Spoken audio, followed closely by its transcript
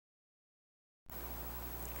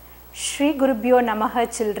Shri Gurubhyo Namaha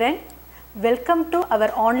children. Welcome to our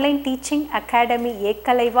online teaching academy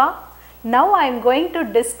Ekalaiva. Now I am going to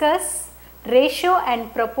discuss ratio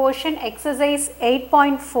and proportion exercise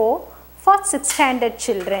 8.4 for 6th standard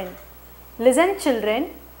children. Listen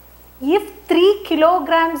children, if 3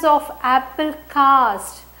 kilograms of apple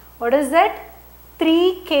cost, what is that?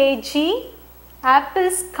 3 kg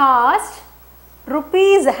apples cost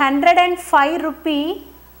rupees 105 rupee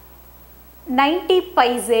 90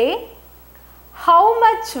 paise, how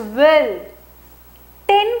much will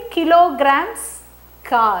 10 kilograms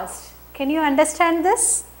cost? Can you understand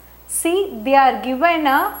this? See, they are given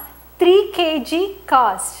a 3 kg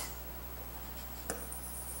cost.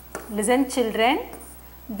 Listen children,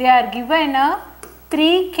 they are given a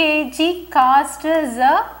 3 kg cost is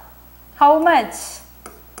how much?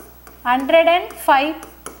 105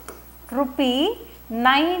 rupee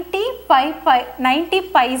 90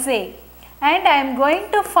 paise. And I am going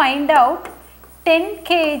to find out 10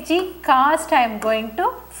 kg cost I am going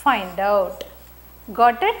to find out.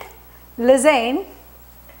 Got it? Listen.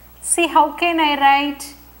 See how can I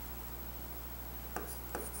write?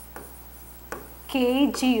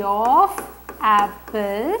 Kg of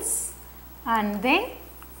apples and then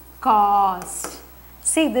cost.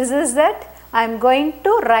 See, this is that I am going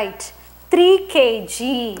to write 3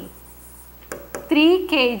 kg. 3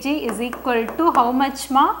 kg is equal to how much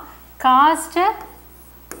ma? Cost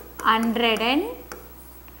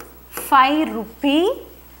 105 rupee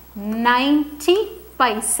 90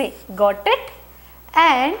 paise. Got it?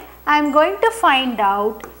 And I am going to find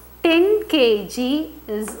out 10 kg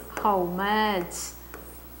is how much?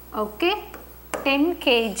 Okay, 10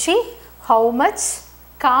 kg how much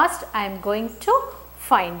cost I am going to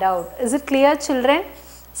find out. Is it clear children?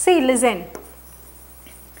 See, listen.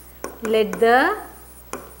 Let the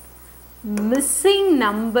missing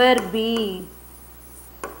number be.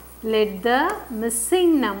 Let the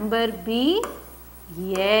missing number be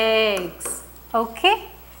x.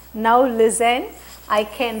 Okay. Now listen. I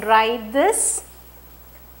can write this.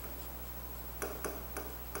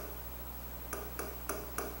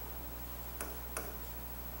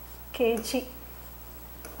 Kg.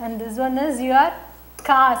 And this one is your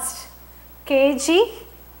cost. Kg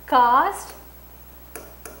cost.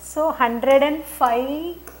 So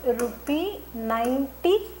 105 rupee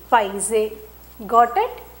 90 paise. Got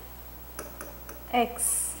it?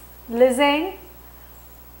 X. Listen.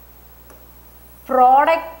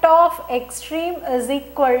 Product of extreme is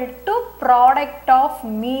equal to product of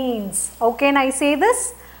means. How can I say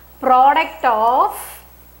this? Product of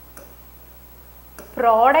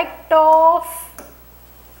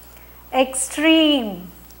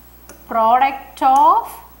extreme. Product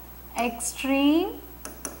of extreme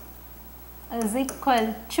is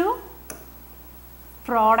equal to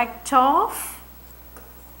product of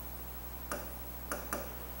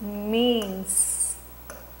means.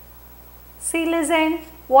 See, listen,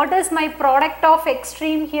 what is my product of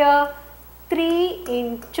extreme here? 3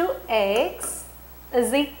 into x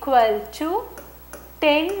is equal to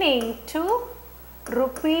 10 into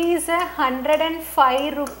rupees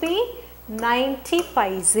 105 rupee 90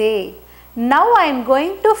 paise. Now I am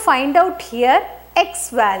going to find out here x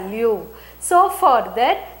value. So for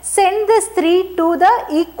that, send this 3 to the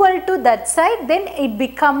equal to that side, then it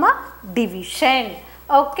become a division.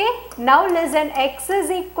 Okay. Now listen, x is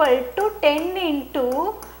equal to 10 into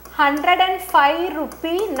 105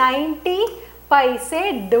 rupee 90 paise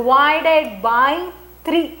divided by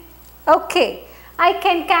 3. Okay. I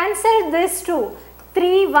can cancel this too.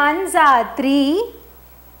 3 ones are 3,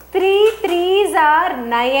 3 threes are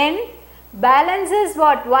 9, balance is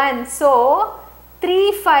what? 1. So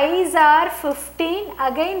 3 fives are 15,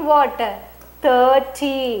 again what?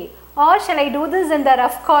 30. Or shall I do this in the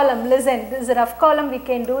rough column? Listen, this is a rough column, we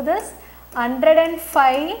can do this.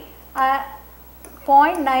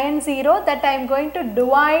 105.90 that I am going to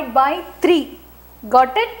divide by 3.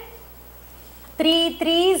 Got it? 3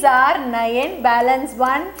 threes are 9, balance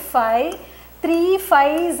 1, 5. 3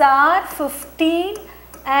 fives are 15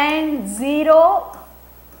 and 0.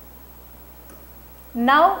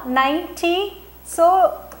 Now 90.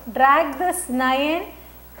 So drag this 9.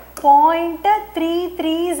 0.3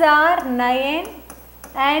 threes are 9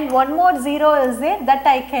 and one more 0 is there, that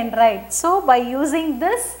I can write. So by using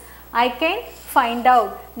this I can find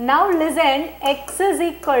out. Now listen, x is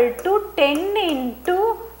equal to 10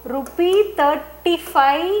 into rupee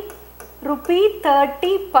 35 rupee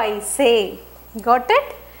 30 paise. Got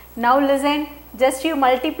it? Now listen, just you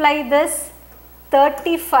multiply this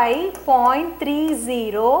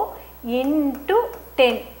 35.30 into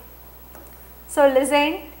 10. So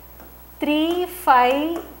listen, 3,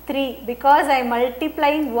 5, 3 because I am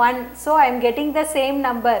multiplying 1. So I am getting the same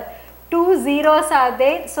number. 2 zeros are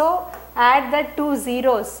there. So add the 2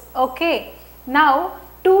 zeros. Okay. Now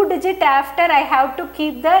 2 digit after I have to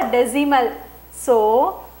keep the decimal.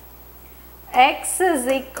 So x is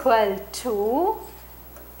equal to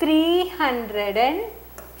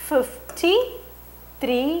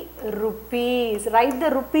 353 rupees. Write the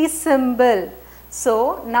rupees symbol.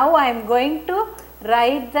 So now I am going to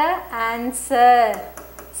write the answer.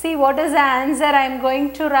 See what is the answer I am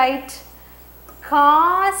going to write?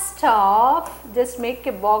 Cost of, just make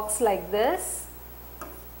a box like this.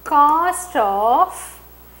 Cost of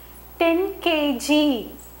 10 kg.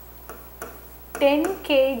 10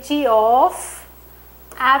 kg of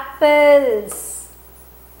apples.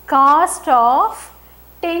 Cost of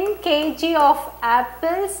 10 kg of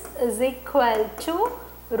apples is equal to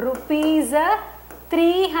rupees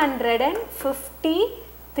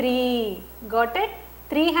 353. Got it?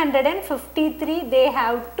 353 they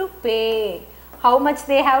have to pay. How much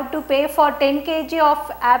they have to pay for 10 kg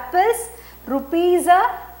of apples? Rupees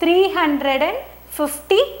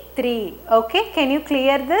 353. Okay, can you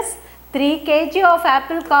clear this? 3 kg of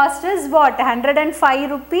apple cost is what? 105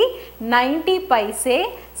 rupee 90 paise.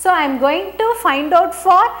 So I am going to find out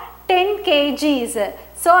for 10 kgs.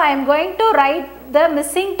 So I am going to write the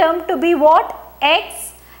missing term to be what?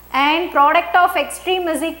 X, and product of extreme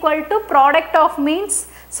is equal to product of means.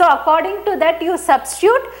 So according to that you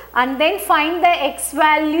substitute and then find the x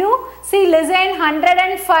value. See, listen,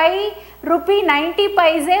 105 rupee 90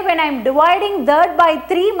 paise, when I am dividing that by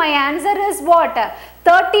 3, my answer is what?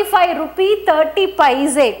 35 rupee 30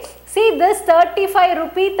 paise. See, this 35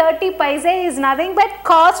 rupee 30 paise is nothing but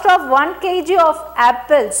cost of 1 kg of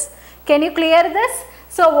apples. Can you clear this?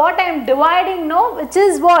 So what I am dividing now, which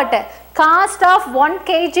is what? Cost of 1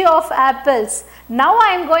 kg of apples. Now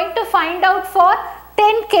I am going to find out for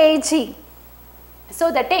 10 kg.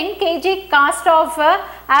 So the 10 kg cost of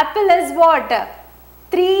apple is what?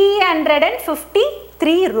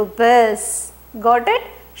 353 rupees. Got it?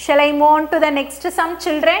 Shall I move on to the next sum,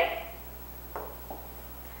 children?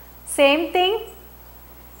 Same thing.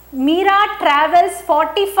 Meera travels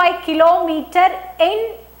 45 kilometers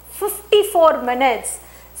in 54 minutes.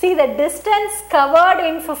 See, the distance covered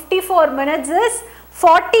in 54 minutes is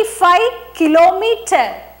 45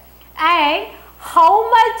 kilometers. And how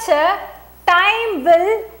much time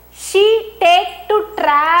will she take to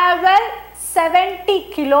travel 70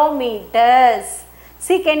 kilometers?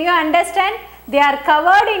 See, can you understand? They are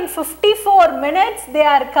covered in 54 minutes. They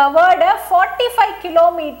are covered 45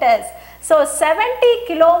 kilometers. So 70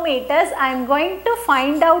 kilometers I am going to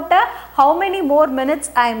find out how many more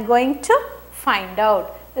minutes I am going to find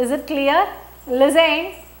out. Is it clear?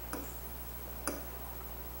 Listen.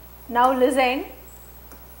 Now listen.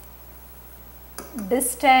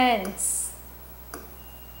 Distance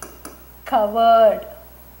covered.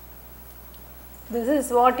 This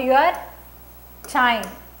is what your time.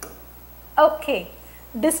 Okay.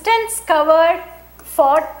 Distance covered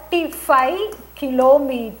 45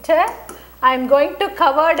 kilometer. I am going to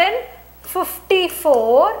cover in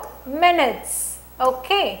 54 minutes.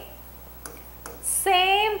 Okay.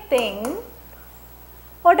 Same thing.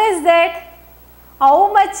 What is that?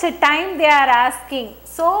 How much time they are asking?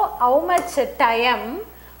 So, how much time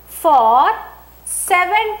for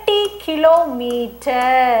 70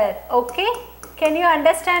 kilometer? Okay. Can you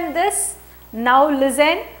understand this? Now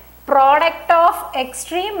listen. Product of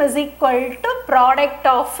extreme is equal to product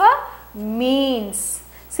of means.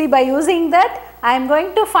 See, by using that I am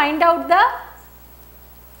going to find out the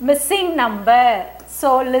missing number.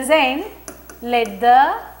 So listen, let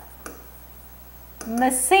the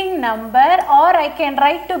missing number, or I can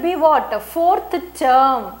write to be what? Fourth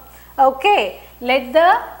term. Okay, let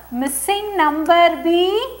the missing number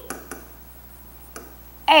be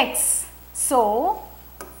x. So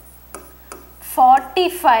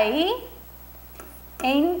 45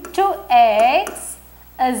 into x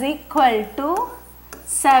is equal to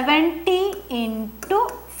 70 into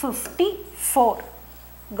 54.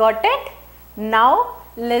 Got it? Now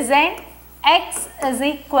listen, x is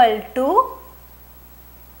equal to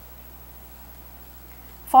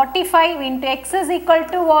 45 into x is equal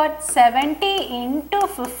to what? 70 into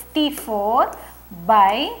 54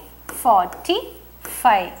 by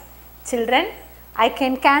 45. Children, I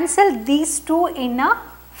can cancel these two in a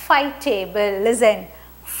 5 table. Listen,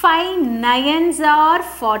 5 9s are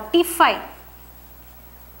 45.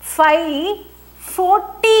 5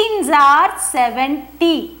 14s are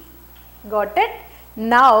 70. Got it?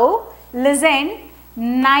 Now listen,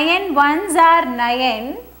 9 1s are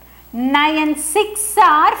 9. 9 6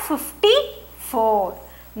 are 54.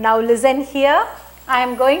 Now listen here. I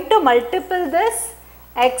am going to multiply this.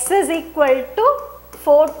 X is equal to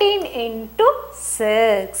 14 into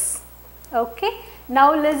 6. Okay.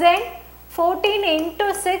 Now listen, 14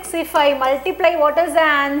 into 6, if I multiply, what is the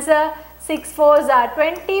answer? 6 4s are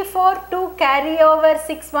 24, 2 carry over,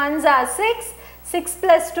 6 1s are 6, 6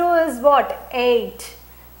 plus 2 is what? 8.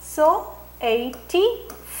 So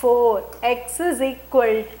 84, X is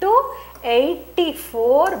equal to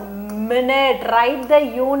 84 minute. Write the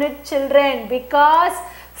unit, children, because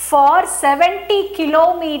for 70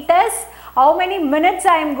 kilometers, how many minutes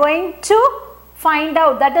I am going to find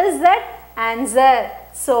out? That is the answer.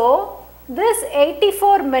 So this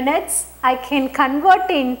 84 minutes I can convert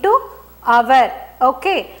into hour.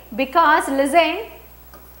 Okay, because listen,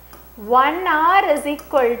 1 hour is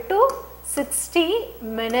equal to 60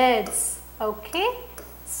 minutes. Okay,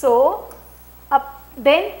 so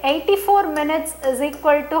then 84 minutes is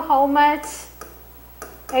equal to how much?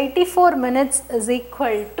 84 minutes is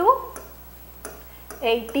equal to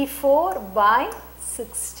 84 by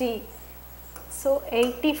 60. So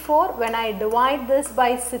 84, when I divide this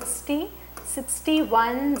by 60, 60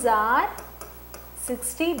 ones are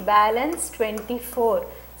 60, balance 24.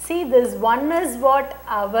 See, this 1 is what?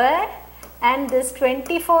 Hour, and this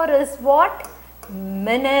 24 is what?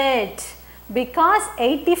 Minute. Because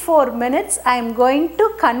 84 minutes, I am going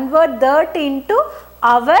to convert that into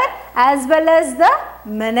hour as well as the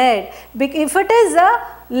minute. If it is a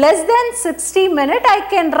less than 60 minute, I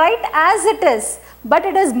can write as it is. But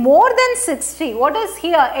it is more than 60. What is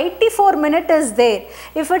here? 84 minute is there.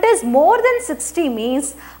 If it is more than 60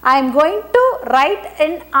 means, I am going to write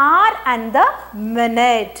in hour and the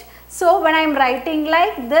minute. So when I am writing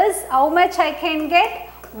like this, how much I can get?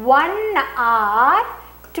 1 hour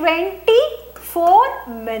 24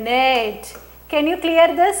 minutes. Can you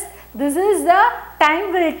clear this? This is the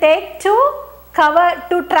time will take to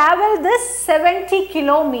travel this 70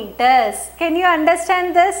 kilometers. Can you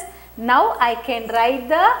understand this? Now I can write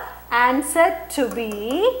the answer to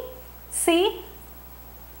be, see,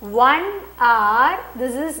 1 hour,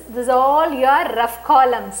 this is all your rough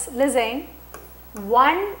columns. Listen,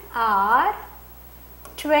 1 hour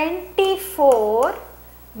 24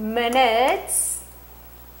 minutes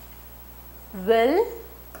will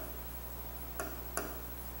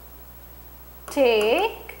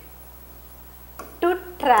take to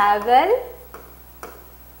travel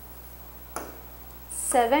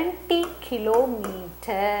 70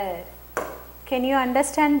 kilometer. Can you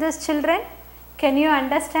understand this, children? Can you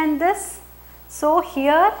understand this? So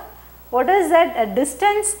here, what is that? A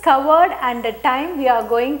distance covered and the time we are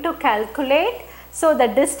going to calculate. So the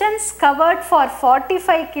distance covered for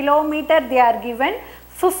 45 kilometer, they are given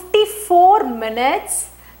 54 minutes.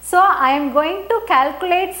 So I am going to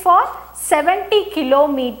calculate for 70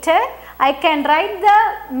 kilometer. I can write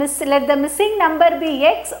let the missing number be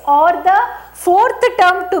x or the fourth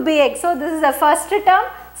term to be x. So this is the first term,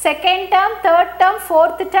 second term, third term,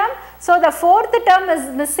 fourth term. So the fourth term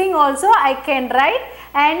is missing also, I can write,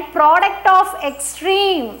 and product of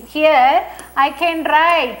extreme, here I can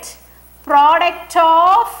write product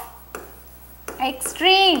of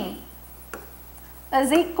extreme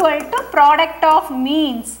is equal to product of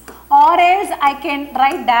means, or else I can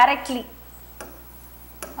write directly.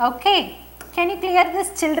 Okay, can you clear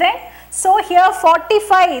this, children? So here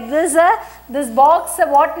 45, this box,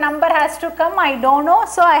 what number has to come, I don't know.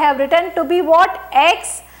 So I have written to be what?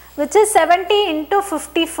 X, which is 70 into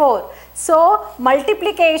 54. So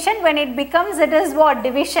multiplication, when it becomes, it is what?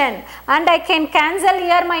 Division. And I can cancel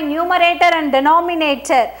here my numerator and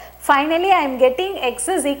denominator. Finally, I am getting x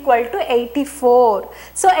is equal to 84.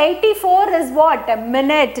 So 84 is what? A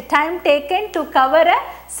minute, time taken to cover a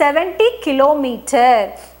 70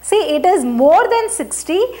 kilometer. See, it is more than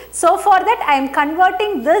 60. So for that, I am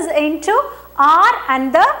converting this into hour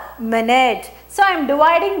and the minute. So I am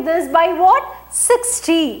dividing this by what?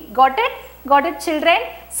 60. Got it? Got it, children?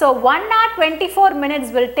 So 1 hour 24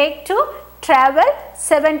 minutes will take to travel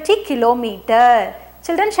 70 kilometer.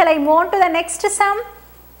 Children, shall I move on to the next sum?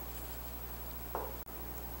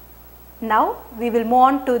 Now we will move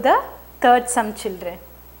on to the third sum, children.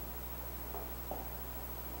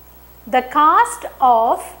 The cost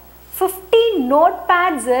of 50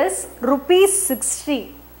 notepads is rupees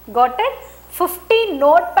 60. Got it? 50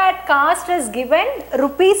 notepad cost is given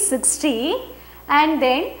rupees 60, and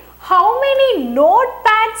then how many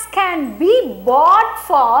notepads can be bought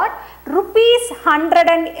for rupees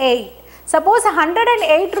 108? Suppose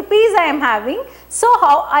 108 rupees I am having. So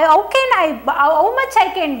how much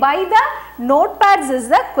I can buy the notepads is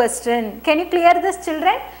the question. Can you clear this,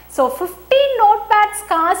 children? So 50 notepads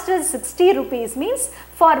cost is 60 rupees, means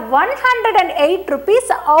For 108 rupees,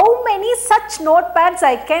 how many such notepads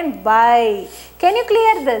I can buy? Can you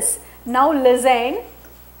clear this? Now listen.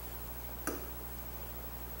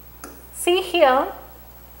 See here,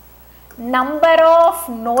 number of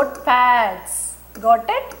notepads. Got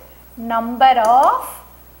it? Number of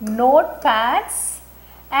notepads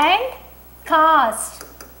and cost.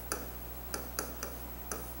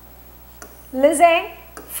 Listen,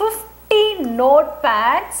 50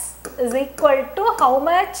 notepads is equal to how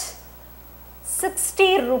much?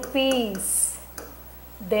 60 rupees.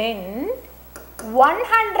 Then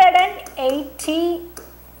 180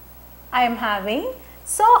 I am having.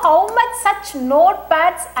 So how much such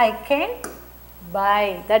notepads I can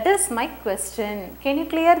buy? That is my question. Can you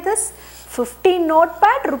clear this? 50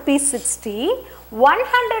 notepad, rupees 60.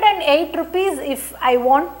 108 rupees if I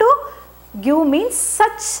want to give means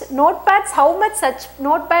such notepads, how much such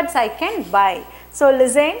notepads I can buy. So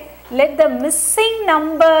listen, let the missing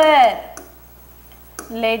number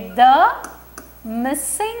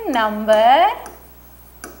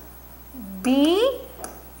be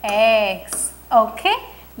x. Okay.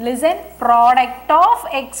 Listen, product of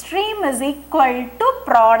extreme is equal to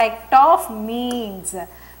product of means.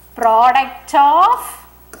 Product of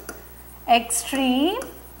extreme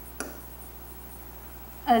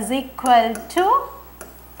is equal to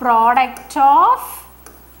product of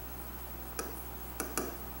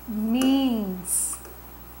means.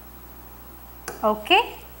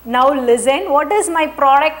 Okay. Now listen, what is my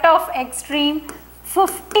product of extreme?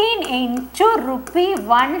 15 into rupee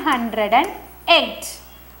 108.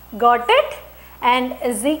 Got it? And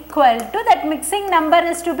is equal to, that mixing number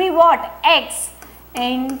is to be what? X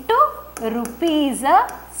into rupees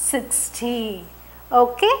 60.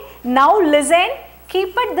 Okay. Now listen,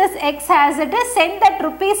 keep it this x as it is, send that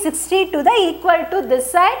rupees 60 to the equal to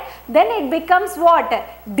this side, then it becomes what?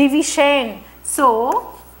 Division.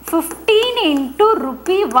 So 15 into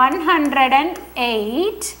rupee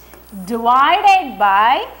 108 divided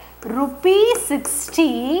by rupee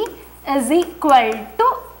 60 is equal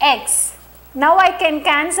to x. Now I can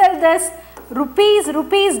cancel this,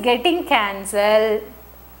 rupees getting cancelled.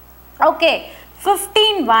 Okay,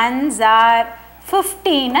 15 ones are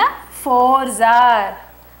 15 fours are.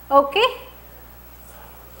 Okay.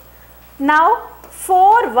 Now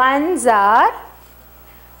 4 ones are,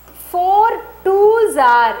 4 twos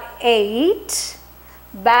are 8,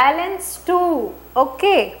 balance 2.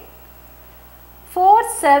 Okay. 4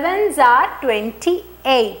 sevens are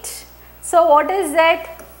 28. So what is that?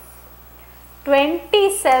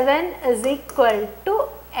 27 is equal to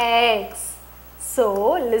x.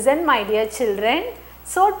 So listen my dear children.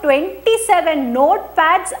 So 27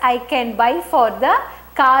 notepads I can buy for the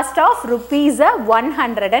cost of rupees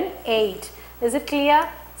 108. Is it clear?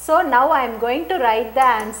 So now I am going to write the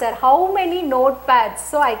answer. How many notepads?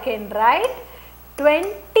 So I can write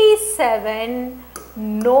 27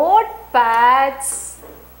 notepads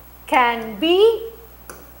can be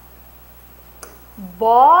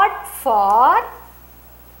bought for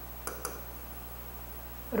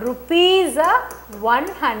rupees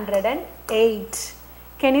 108.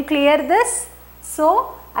 Can you clear this?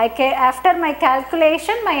 So I can, after my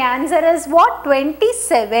calculation, my answer is what?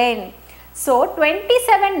 27. So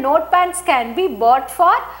 27 notepads can be bought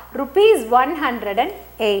for rupees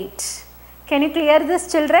 108. Can you clear this,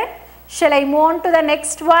 children? Shall I move on to the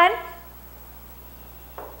next one?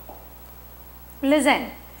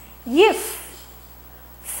 Listen, if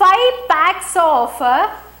 5 packs of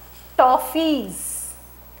toffees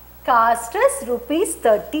cost is rupees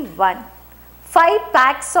 31. 5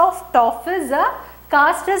 packs of toffees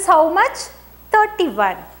cost is how much?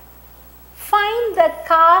 31. Find the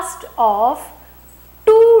cost of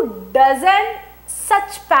 2 dozen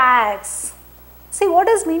such packs. See, what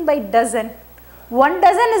is mean by dozen? 1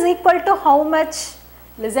 dozen is equal to how much?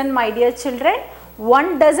 Listen my dear children,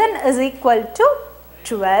 1 dozen is equal to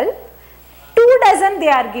 12. 2 dozen they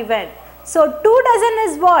are given. So 2 dozen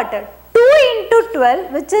is what? 2 into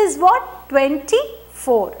 12, which is what?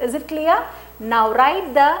 24. Is it clear? Now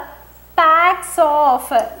write the packs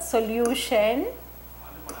of solution.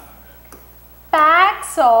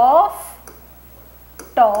 Packs of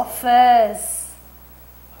toffees.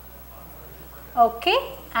 Okay,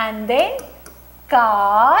 and then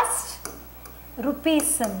cost, rupee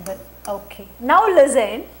symbol. Okay, now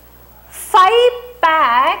listen, 5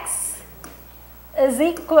 packs is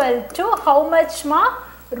equal to how much ma?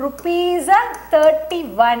 Rupees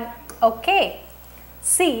 31. Okay,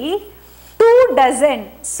 see, 2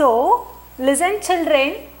 dozen. So listen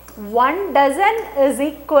children, 1 dozen is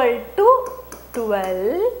equal to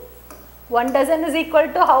 12. 1 dozen is equal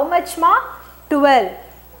to how much ma? 12.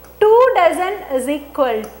 2 dozen is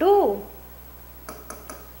equal to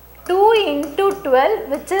 2 into 12,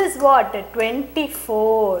 which is what?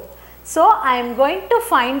 24. So I am going to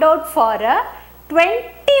find out for a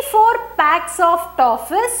 24 packs of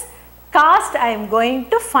toffees cost I am going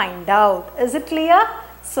to find out. Is it clear?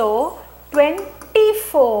 So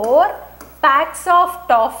 24 packs of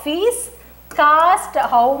toffees cost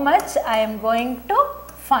how much I am going to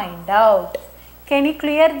find out. Can you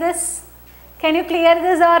clear this? Can you clear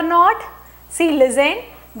this or not? See, listen.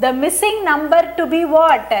 The missing number to be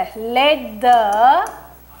what? Let the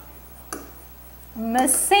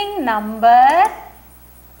missing number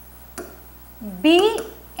be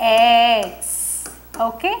x.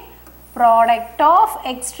 Okay. Product of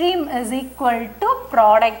extreme is equal to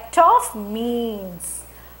product of means.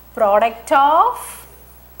 Product of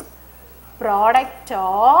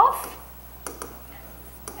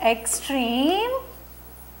extreme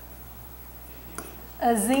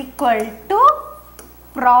is equal to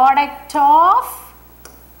product of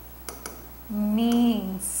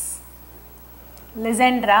means.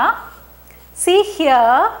 Listen, Ra. See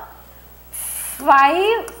here,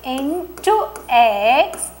 5 into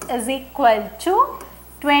x is equal to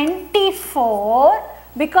 24,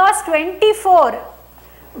 because 24,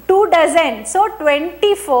 2 dozen. So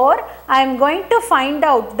 24, I am going to find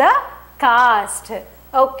out the cost.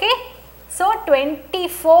 Okay. So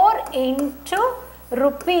 24 into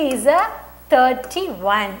rupees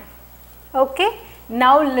 31. Okay.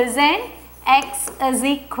 Now listen, x is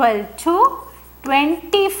equal to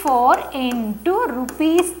 24 into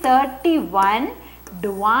rupees 31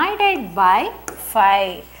 divided by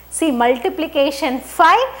 5. See, multiplication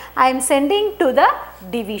 5 I am sending to the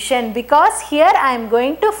division, because here I am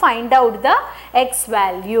going to find out the x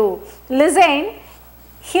value. Listen,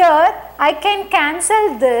 here I can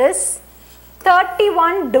cancel this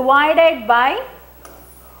 31 divided by,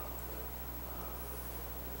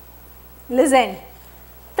 listen,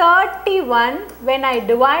 31 when I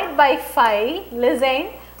divide by 5,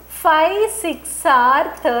 listen, 5 6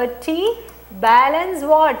 are 30, balance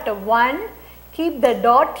what? 1, keep the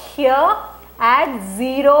dot here, add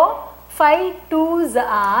 0, 5 2s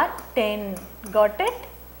are 10, got it?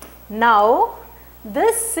 Now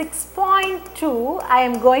this 6.2 I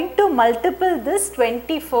am going to multiply this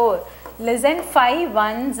 24, listen, 5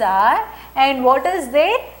 1s are, and what is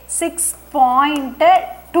there?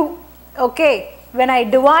 6.2, okay. When I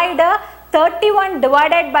divide 31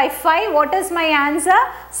 divided by 5, what is my answer?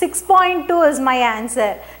 6.2 is my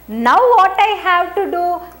answer. Now what I have to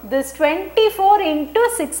do? This 24 into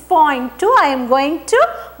 6.2 I am going to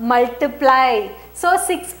multiply. So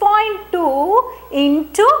 6.2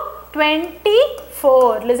 into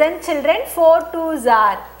 24. Listen children, 4 2s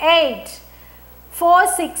are 8. 4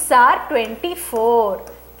 6 are 24.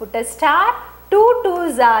 Put a star. 2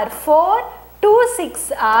 2s are 4. 2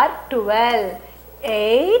 6 are 12.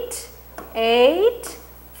 8, 8,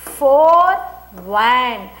 4,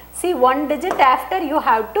 1. See, one digit after you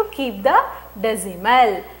have to keep the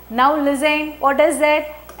decimal. Now listen, what is it?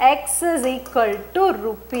 X is equal to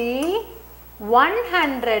rupee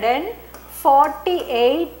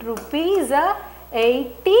 148 rupees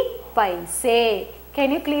 80 paise.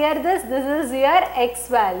 Can you clear this? This is your x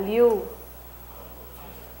value.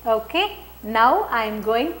 Okay. Now I am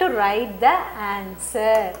going to write the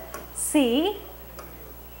answer. See,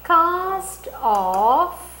 cost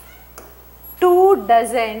of 2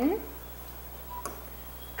 dozen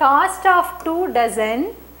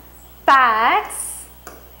packs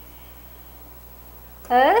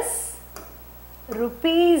is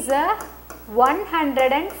rupees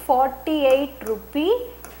 148 rupee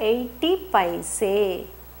 80 paise.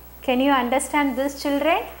 Can you understand this,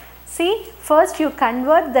 children? See, first you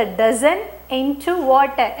convert the dozen into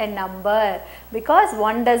what? A number, because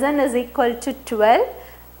 1 dozen is equal to 12.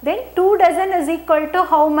 Then 2 dozen is equal to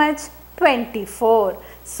how much? 24.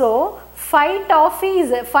 So 5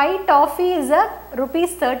 toffees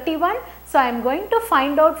rupees 31. So I am going to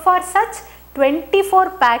find out for such 24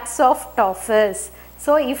 packs of toffees.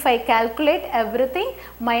 So if I calculate everything,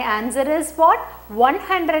 my answer is what?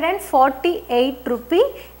 148 rupee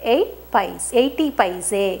 80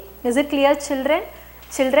 paise. Is it clear, children?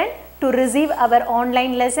 Children, to receive our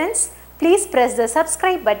online lessons, please press the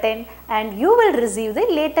subscribe button and you will receive the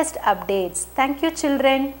latest updates. Thank you,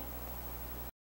 children.